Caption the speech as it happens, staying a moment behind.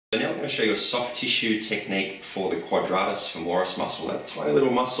going to show you a soft tissue technique for the Quadratus Femoris muscle, that tiny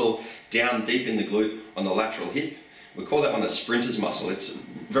little muscle down deep in the glute on the lateral hip. We call that one the sprinter's muscle. It's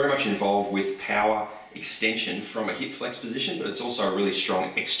very much involved with power extension from a hip flex position, but it's also a really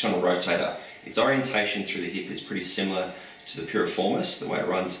strong external rotator. Its orientation through the hip is pretty similar to the piriformis, the way it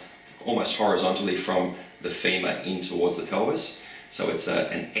runs almost horizontally from the femur in towards the pelvis. So it's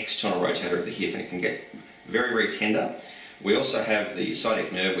an external rotator of the hip, and it can get very, very tender. We also have the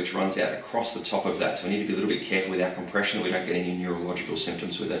sciatic nerve, which runs out across the top of that, so we need to be a little bit careful with our compression that we don't get any neurological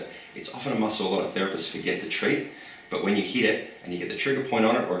symptoms with it. It's often a muscle a lot of therapists forget to treat, but when you hit it and you get the trigger point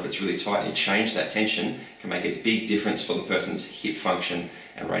on it, or if it's really tight and you change that tension, it can make a big difference for the person's hip function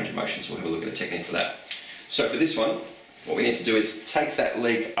and range of motion. So we'll have a look at a technique for that. So for this one, what we need to do is take that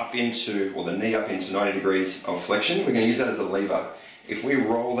leg up into, or the knee up into 90 degrees of flexion. We're going to use that as a lever. If we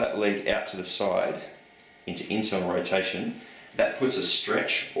roll that leg out to the side into internal rotation, that puts a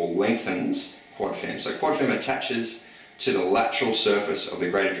stretch or lengthens quad fem. So quad fem attaches to the lateral surface of the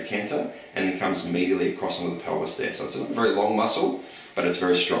greater trochanter and then comes medially across onto the pelvis there. So it's a very long muscle, but it's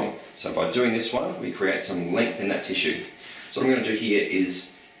very strong. So by doing this one, we create some length in that tissue. So what I'm going to do here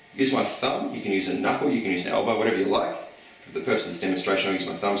is use my thumb. You can use a knuckle, you can use an elbow, whatever you like. For the purpose of this demonstration, I'll use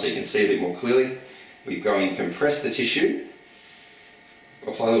my thumb so you can see a bit more clearly. We go and compress the tissue,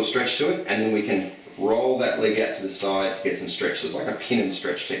 apply a little stretch to it, and then we can roll that leg out to the side to get some stretch. So it's like a pin and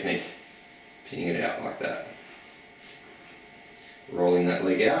stretch technique. Pinning it out like that. Rolling that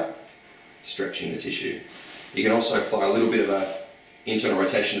leg out, stretching the tissue. You can also apply a little bit of an internal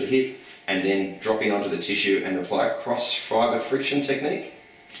rotation to the hip and then dropping onto the tissue and apply a cross fibre friction technique.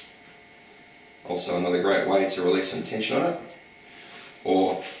 Also another great way to release some tension on it.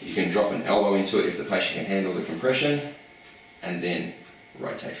 Or you can drop an elbow into it if the patient can handle the compression and then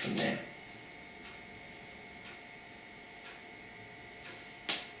rotate from there.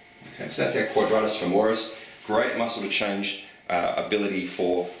 Okay, so that's our Quadratus Femoris. Great muscle to change ability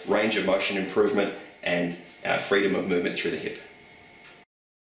for range of motion improvement and freedom of movement through the hip.